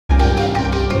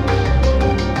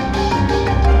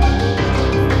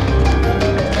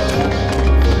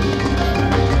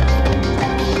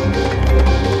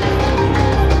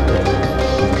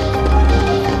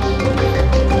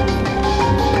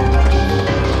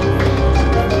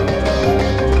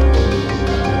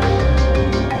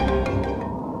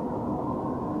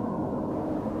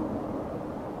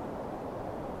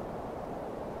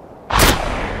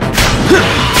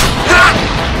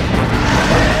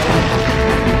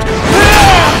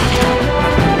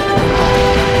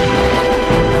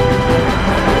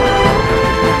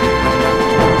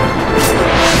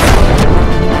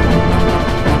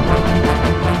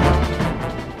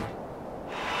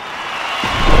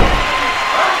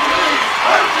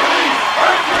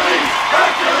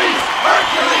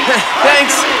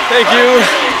Thank you.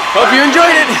 Hope you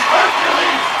enjoyed it.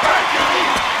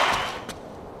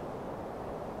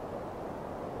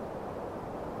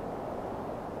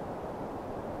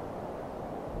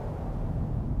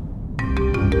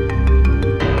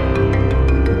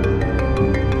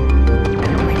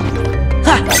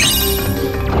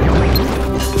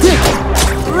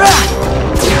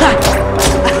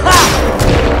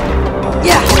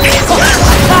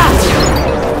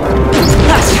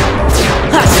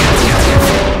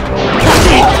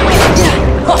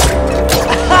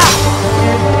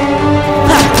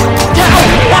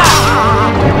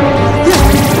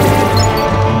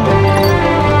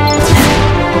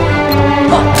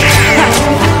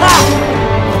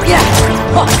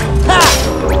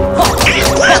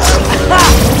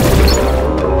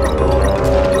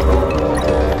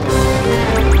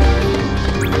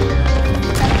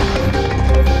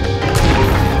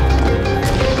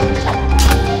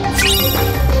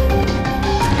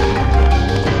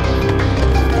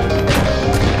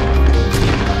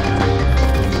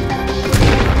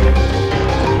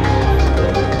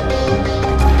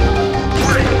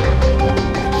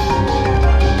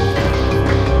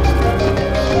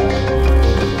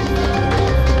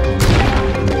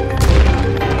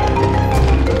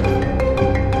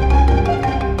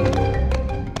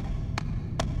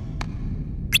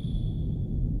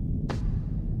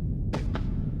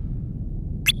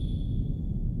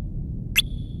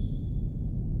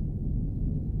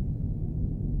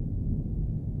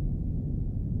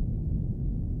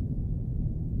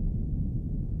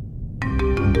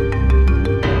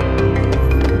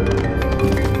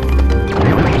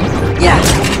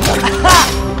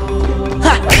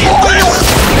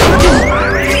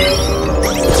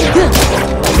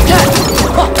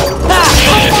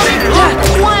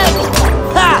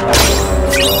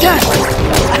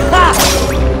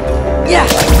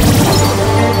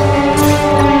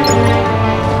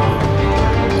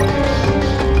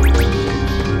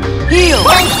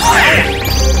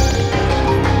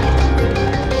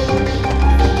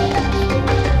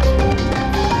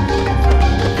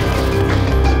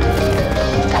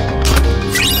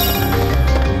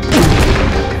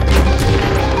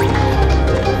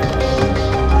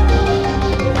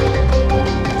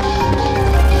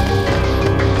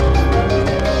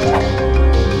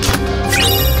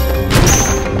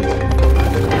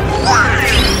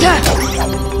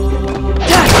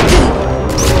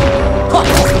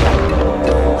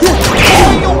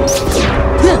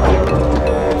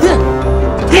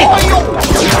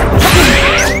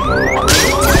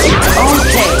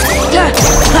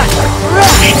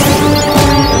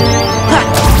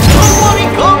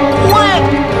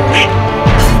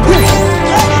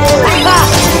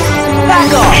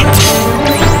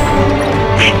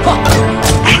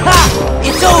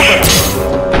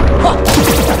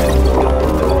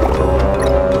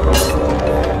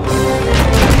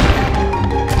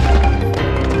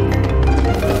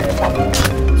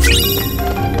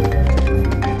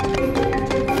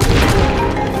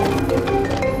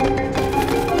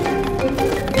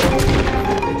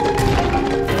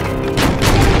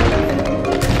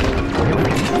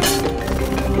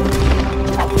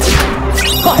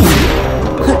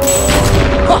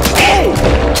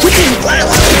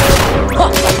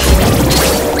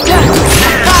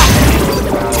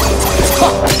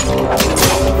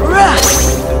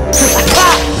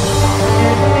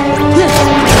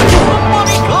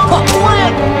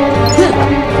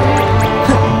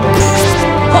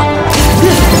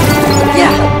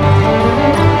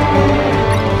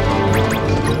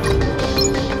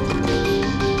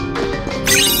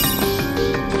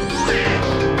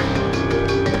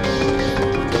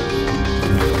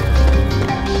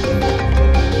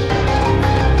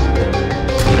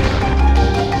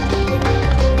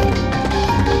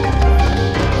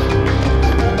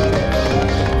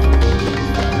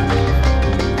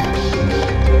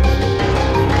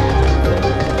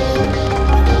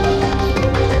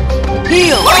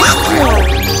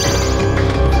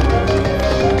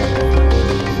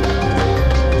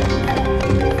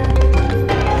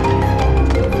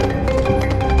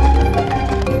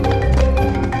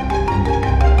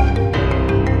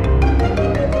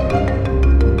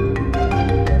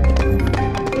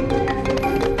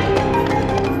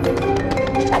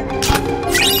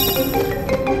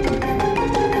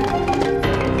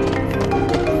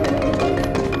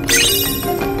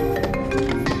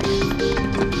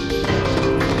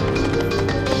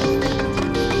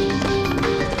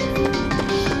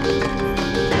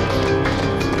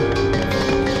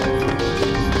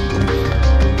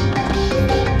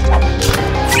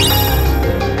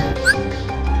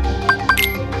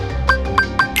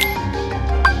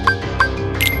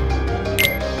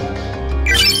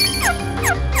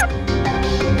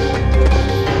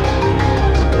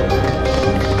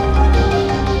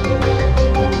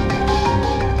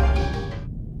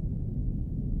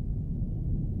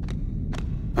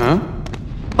 Huh?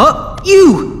 Oh,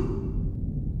 you!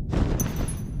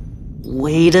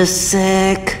 Wait a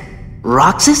sec.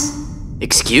 Roxas?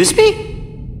 Excuse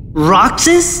me?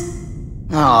 Roxas?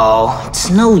 Oh, it's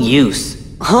no use.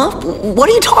 Huh? What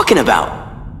are you talking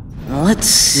about? Let's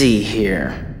see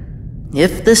here.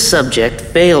 If the subject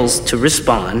fails to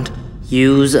respond,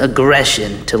 use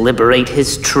aggression to liberate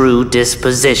his true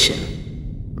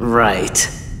disposition. Right.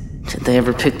 Did they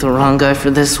ever pick the wrong guy for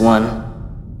this one?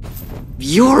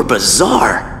 You're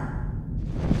bizarre.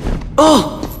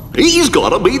 Oh, he's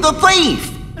gotta be the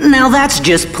thief! Now that's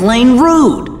just plain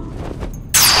rude.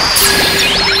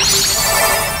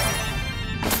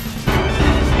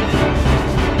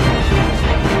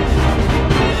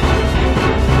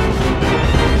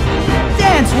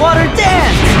 Dance, water,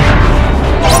 dance!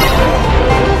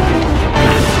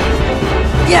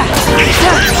 Yeah,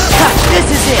 this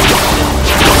is it.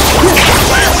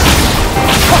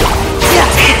 Yeah,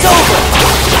 it's over.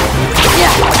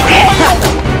 Yeah, yeah,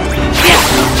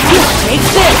 take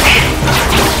this.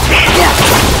 Yeah,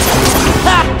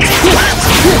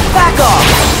 back off.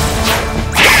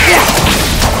 Yeah,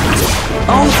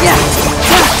 oh yeah,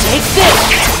 take this.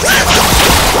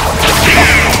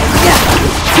 Yeah,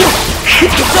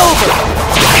 it's over.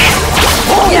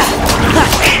 Yeah,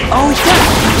 oh yeah,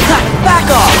 back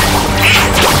off.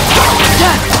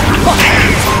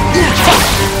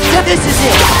 Yeah, this is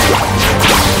it.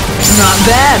 Not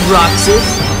bad, Roxas.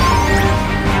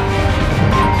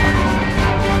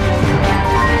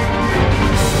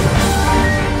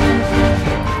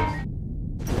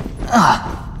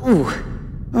 Ooh.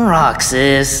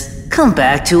 Roxas, come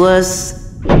back to us.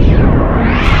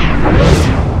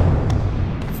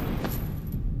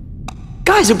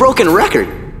 Guy's a broken record.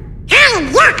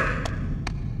 Yuck!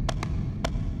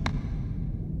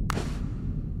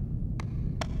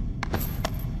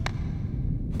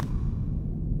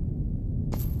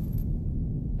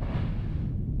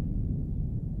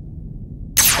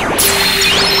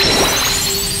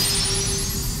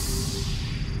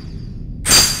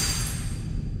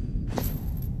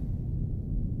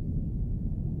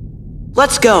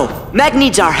 Let's go. Meg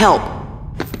needs our help.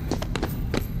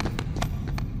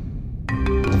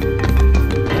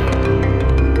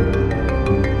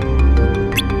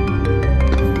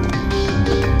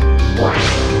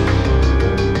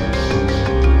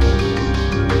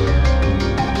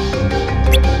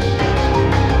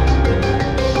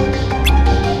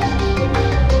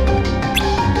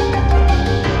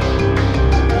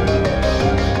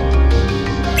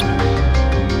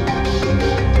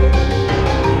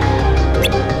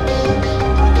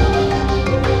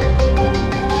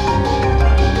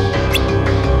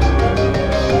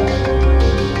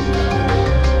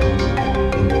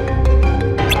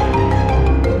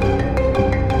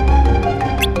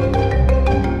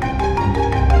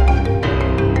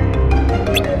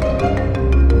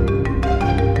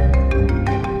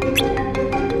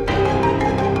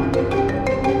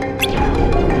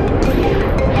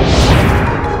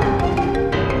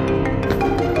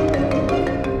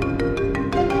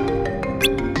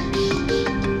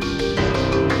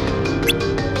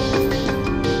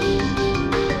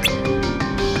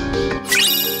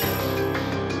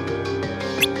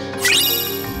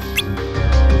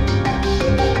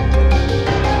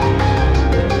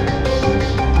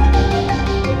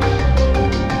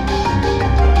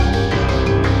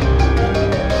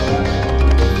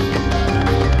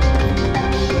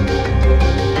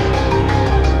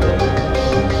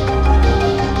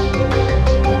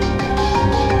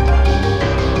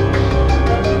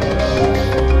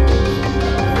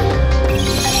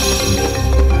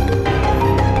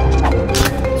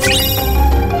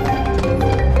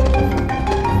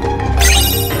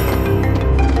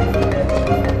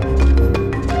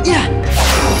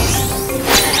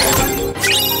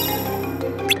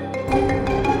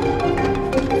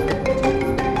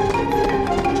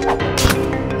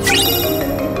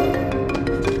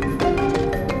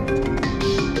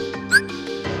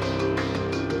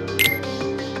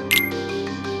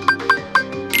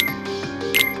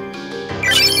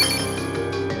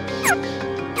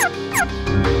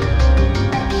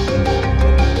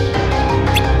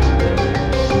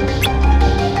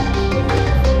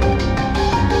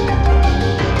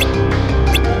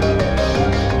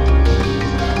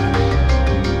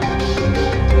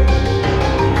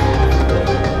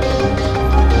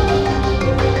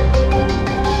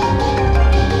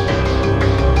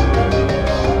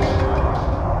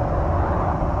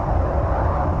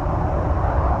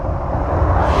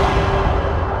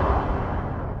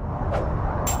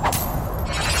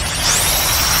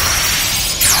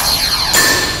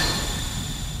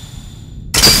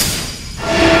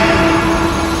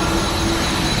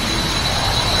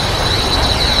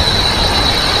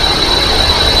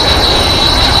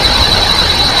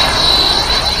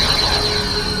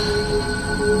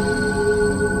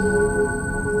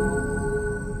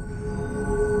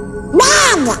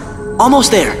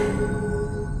 Almost there.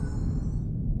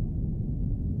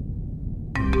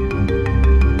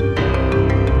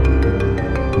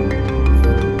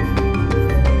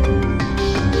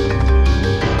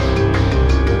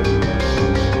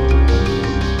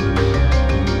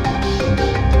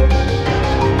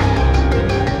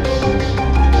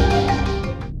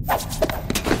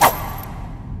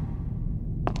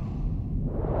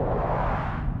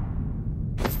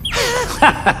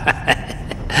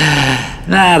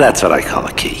 Nah, that's what I call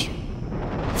a key.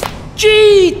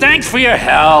 Gee, thanks for your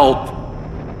help.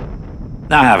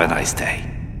 Now have a nice day.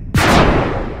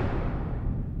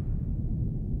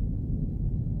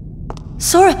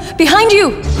 Sora, behind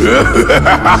you!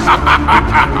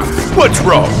 What's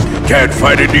wrong? Can't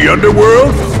fight in the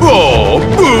underworld? Oh,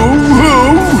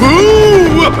 boo-hoo-hoo!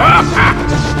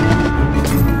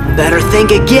 Better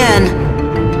think again.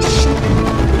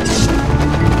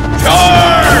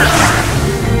 Charge!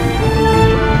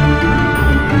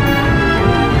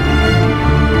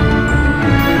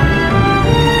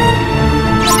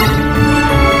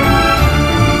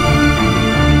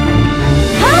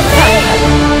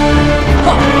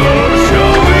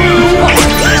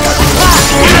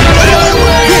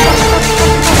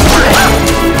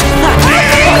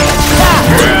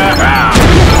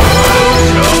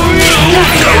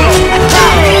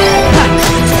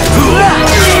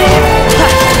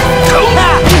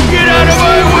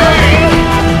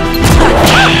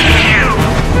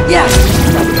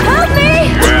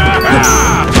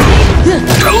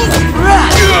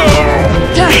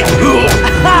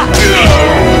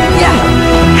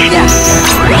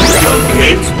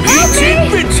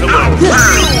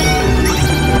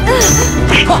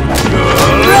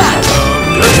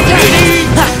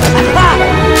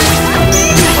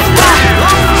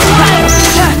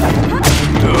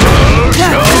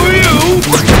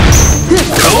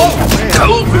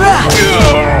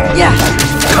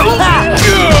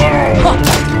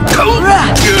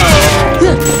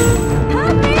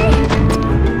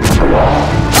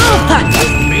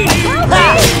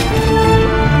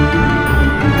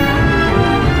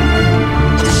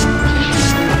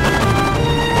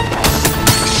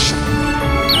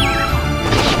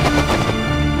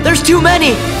 There's too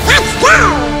many! Let's go!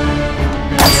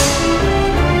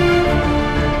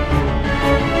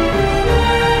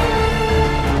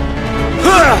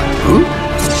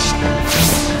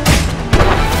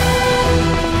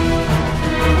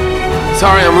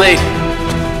 Sorry I'm late.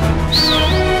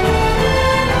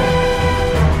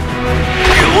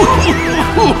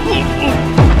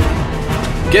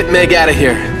 Get Meg out of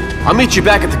here. I'll meet you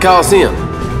back at the Coliseum.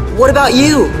 What about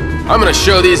you? I'm gonna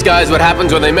show these guys what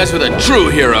happens when they mess with a true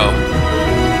hero.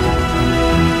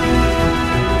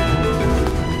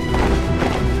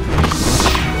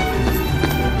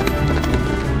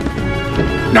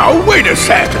 Now, wait a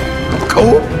sec.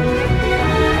 Cool?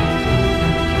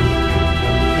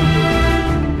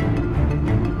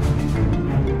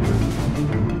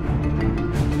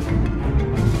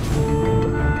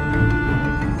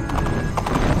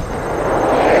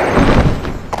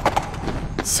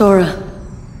 Sora,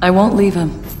 I won't leave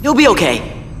him. You'll be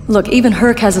okay. Look, even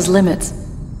Herc has his limits.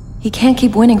 He can't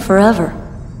keep winning forever.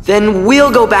 Then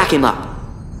we'll go back him up.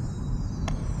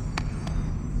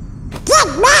 Get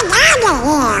Meg out of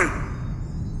here!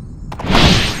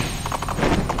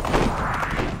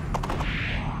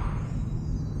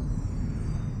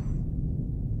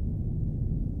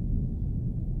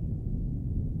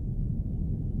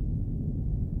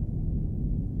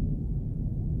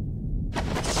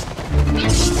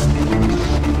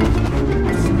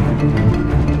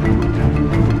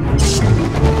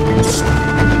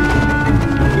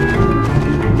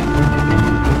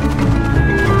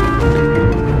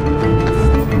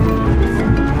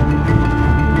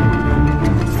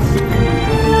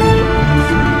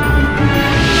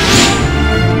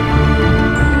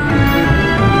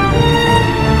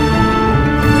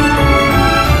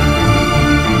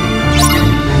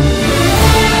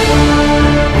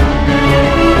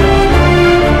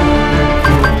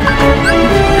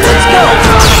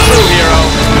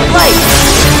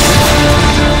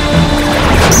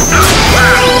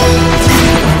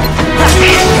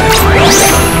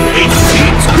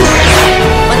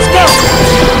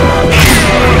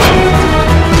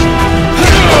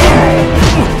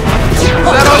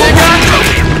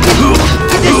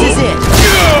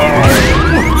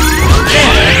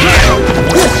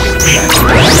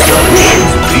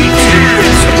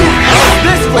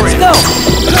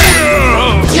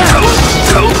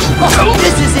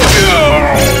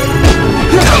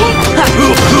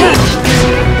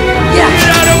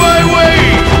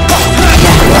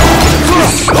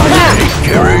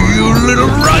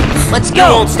 Let's You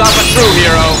go! won't stop a true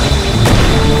hero.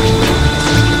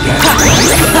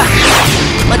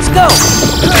 Let's go!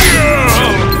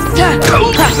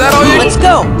 Is that all you... Let's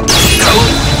go!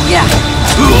 Yeah!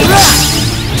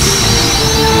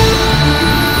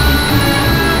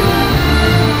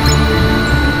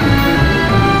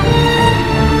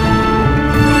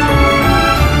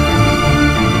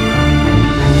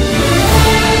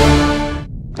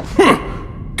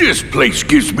 This place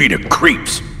gives me the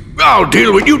creeps. I'll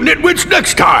deal with you nitwits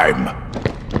next time.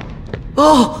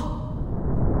 Oh!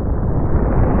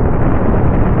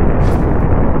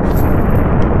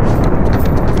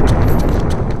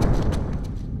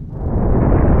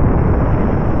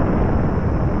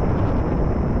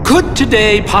 Could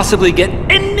today possibly get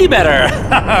any better?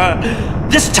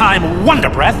 This time, Wonder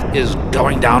Breath is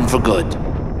going down for good.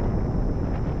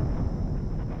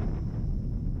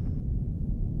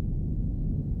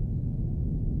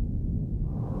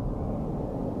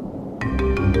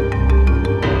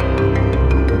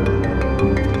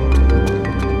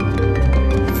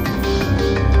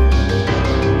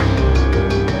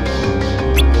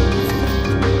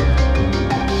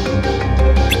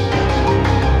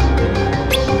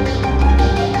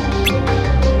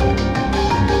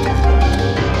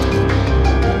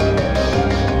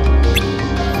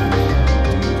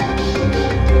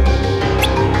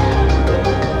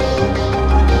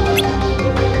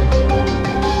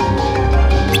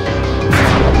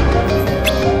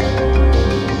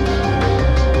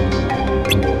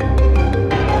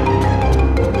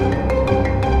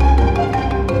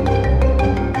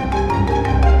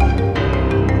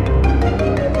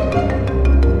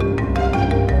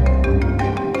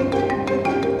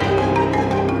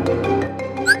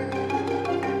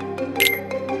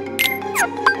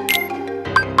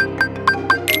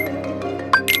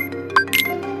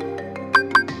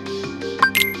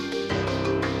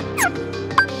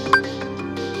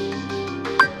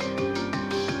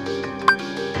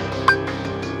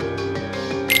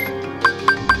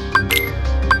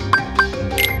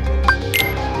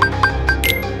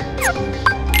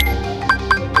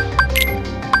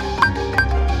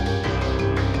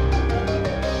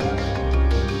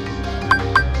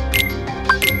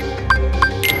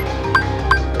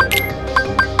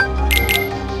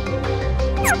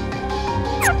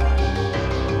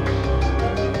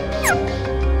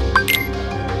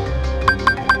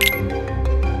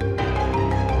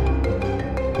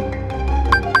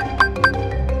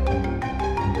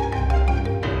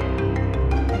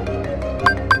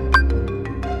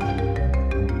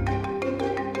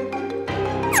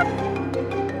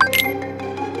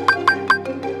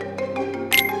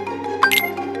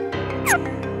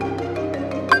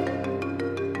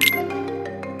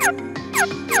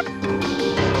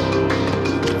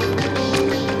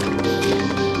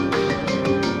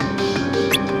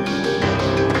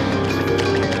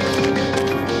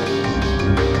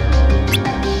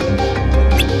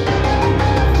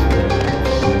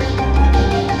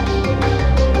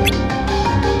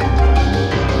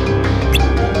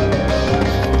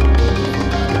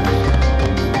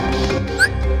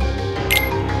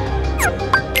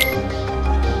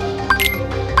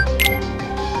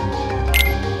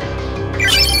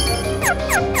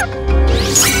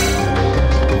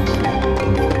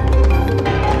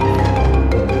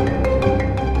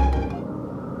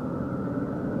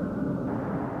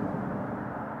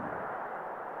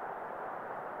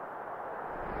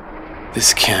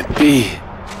 This can't be.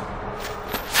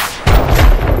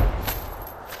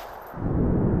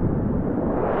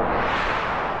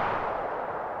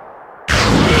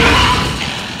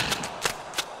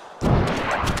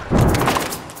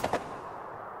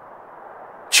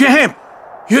 Champ,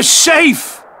 you're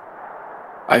safe.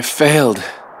 I failed.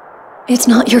 It's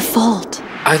not your fault.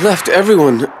 I left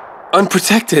everyone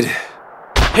unprotected.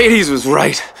 Hades was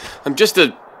right. I'm just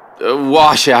a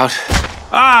washout.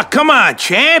 Ah, come on,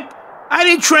 champ. I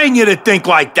didn't train you to think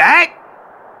like that.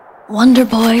 Wonder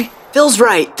Boy. Phil's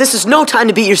right. This is no time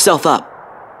to beat yourself up.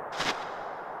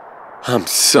 I'm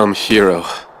some hero.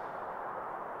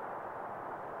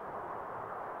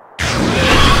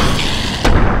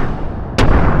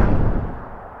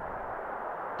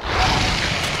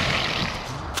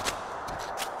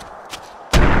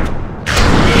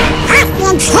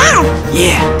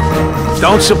 Yeah.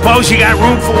 Don't suppose you got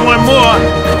room for one more?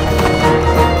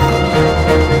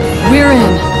 We're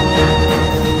in.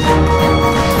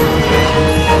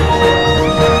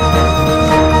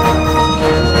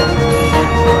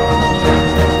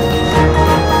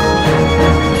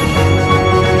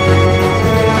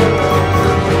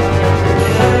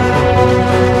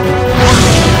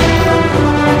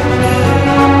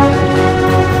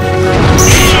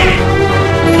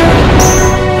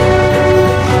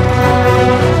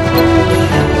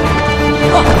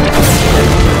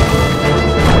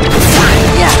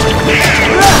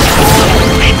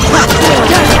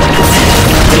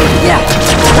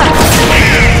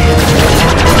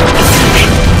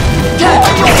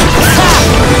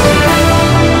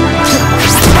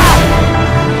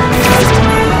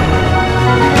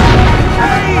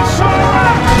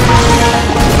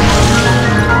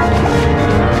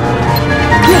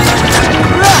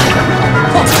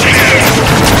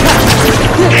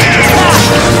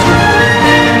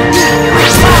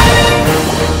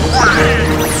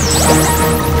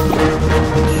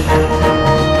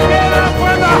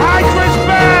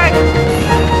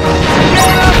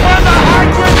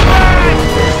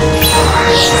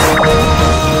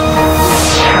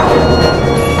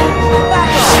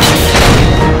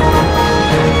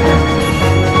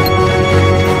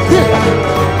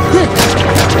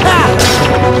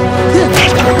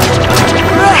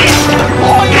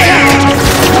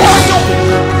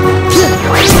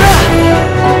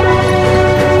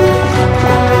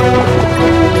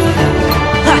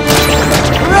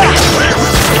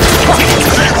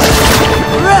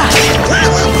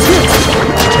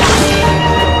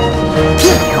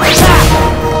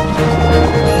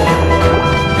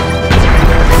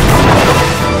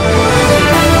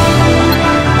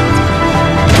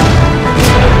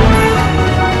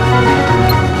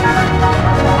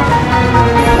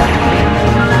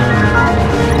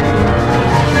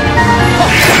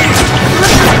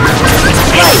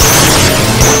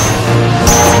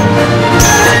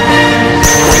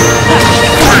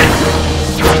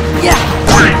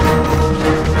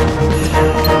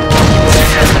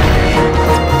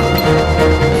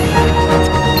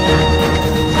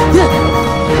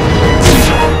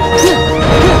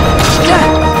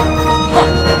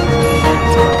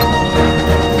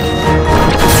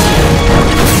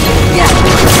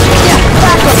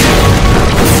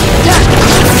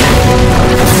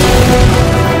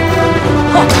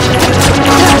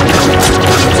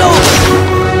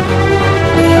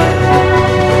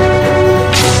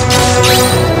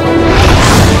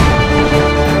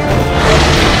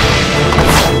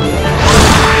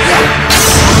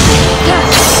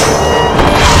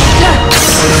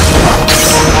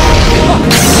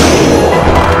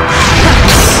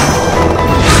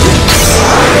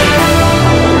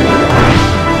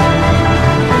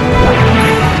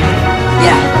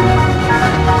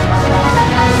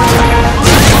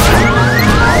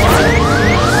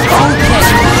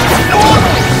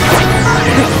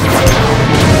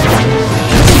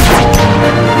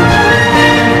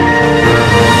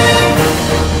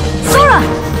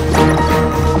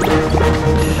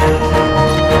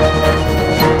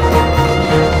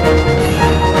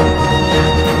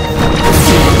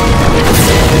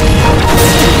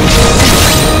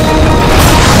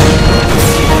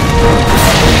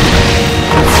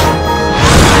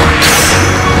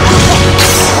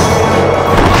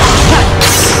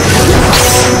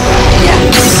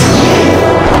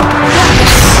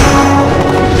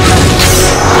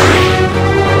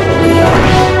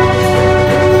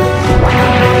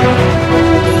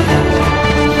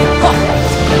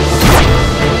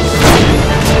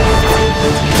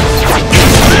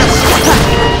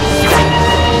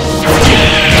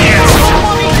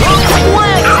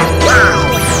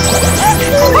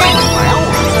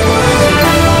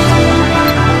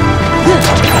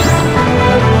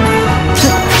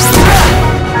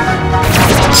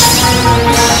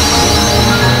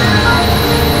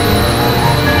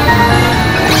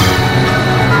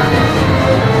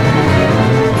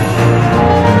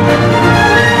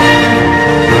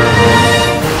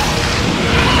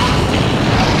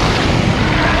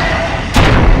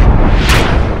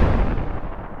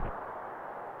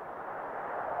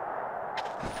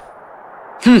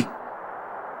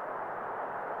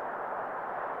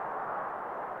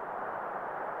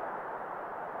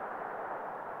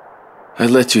 I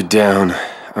let you down.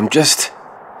 I'm just...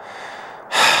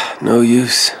 no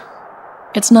use.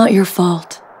 It's not your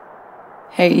fault.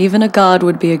 Hey, even a god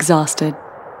would be exhausted.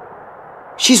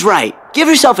 She's right. Give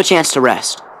yourself a chance to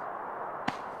rest.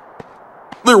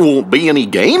 There won't be any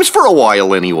games for a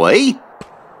while anyway.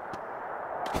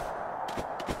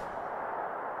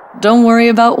 Don't worry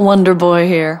about Wonder Boy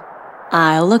here.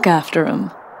 I'll look after him.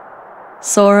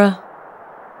 Sora,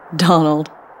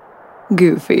 Donald,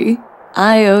 Goofy,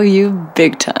 I owe you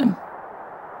big time.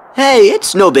 Hey,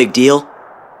 it's no big deal.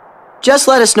 Just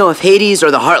let us know if Hades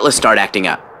or the Heartless start acting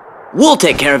up. We'll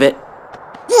take care of it.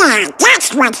 Yeah,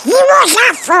 that's what heroes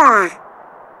are for.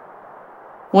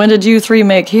 When did you three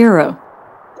make Hero?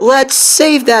 Let's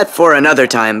save that for another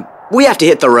time. We have to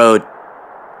hit the road.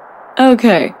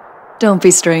 Okay, don't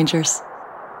be strangers.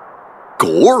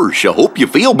 Gosh, I hope you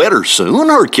feel better soon,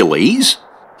 Hercules.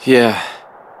 Yeah.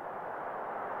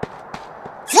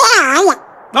 Yeah.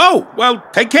 Oh, well,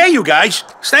 take care, you guys.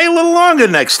 Stay a little longer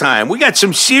next time. We got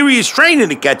some serious training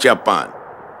to catch up on.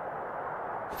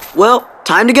 Well,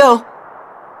 time to go.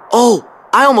 Oh,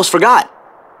 I almost forgot.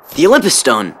 The Olympus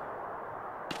Stone.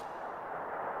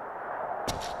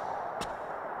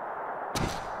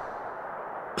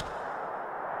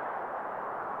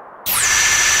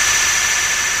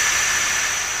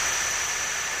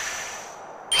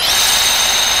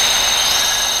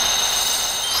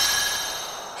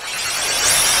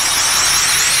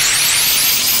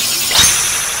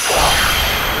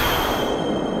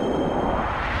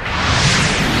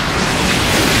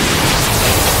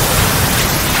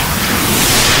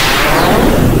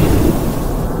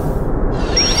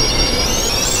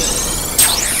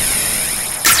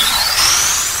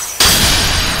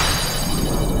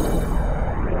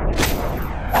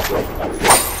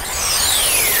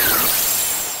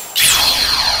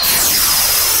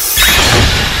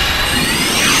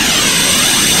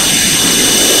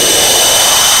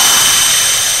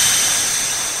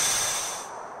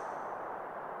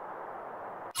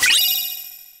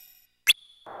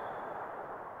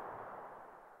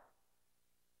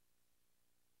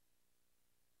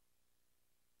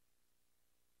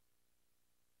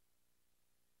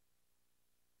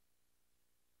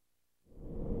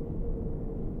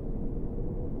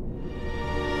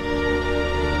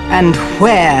 And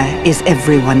where is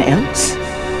everyone else?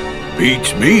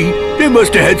 Beats me. They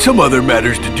must have had some other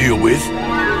matters to deal with.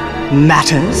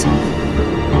 Matters?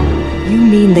 You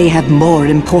mean they have more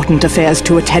important affairs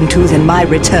to attend to than my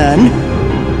return?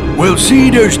 Well, see,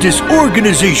 there's this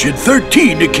Organization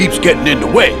 13 that keeps getting in the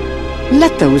way.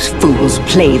 Let those fools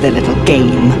play their little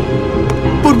game.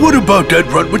 But what about that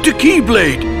runt with the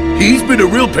Keyblade? He's been a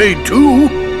real pain, too.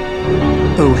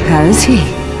 Oh, has he?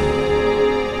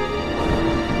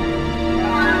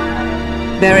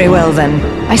 Very well, then.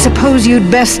 I suppose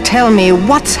you'd best tell me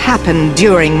what's happened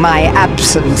during my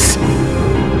absence.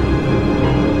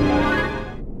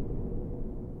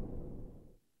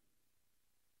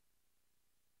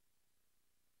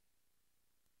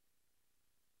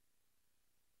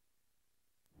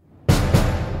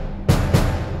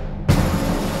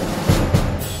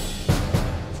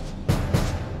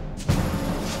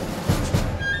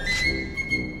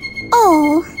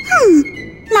 Oh,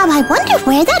 Now I wonder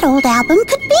where that old album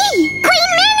could be. Queen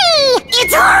Minnie!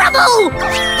 It's horrible!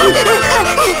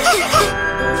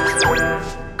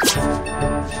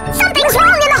 Something's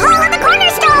wrong in the hall of the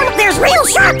cornerstone! There's real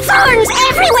sharp thorns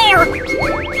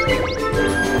everywhere!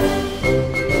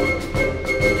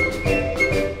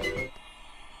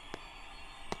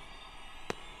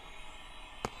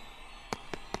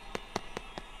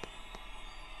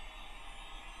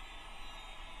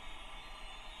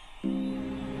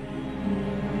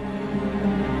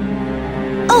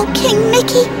 Oh, King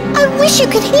Mickey, I wish you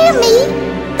could hear me.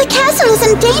 The castle is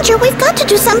in danger. We've got to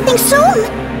do something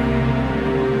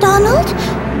soon. Donald?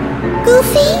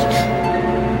 Goofy?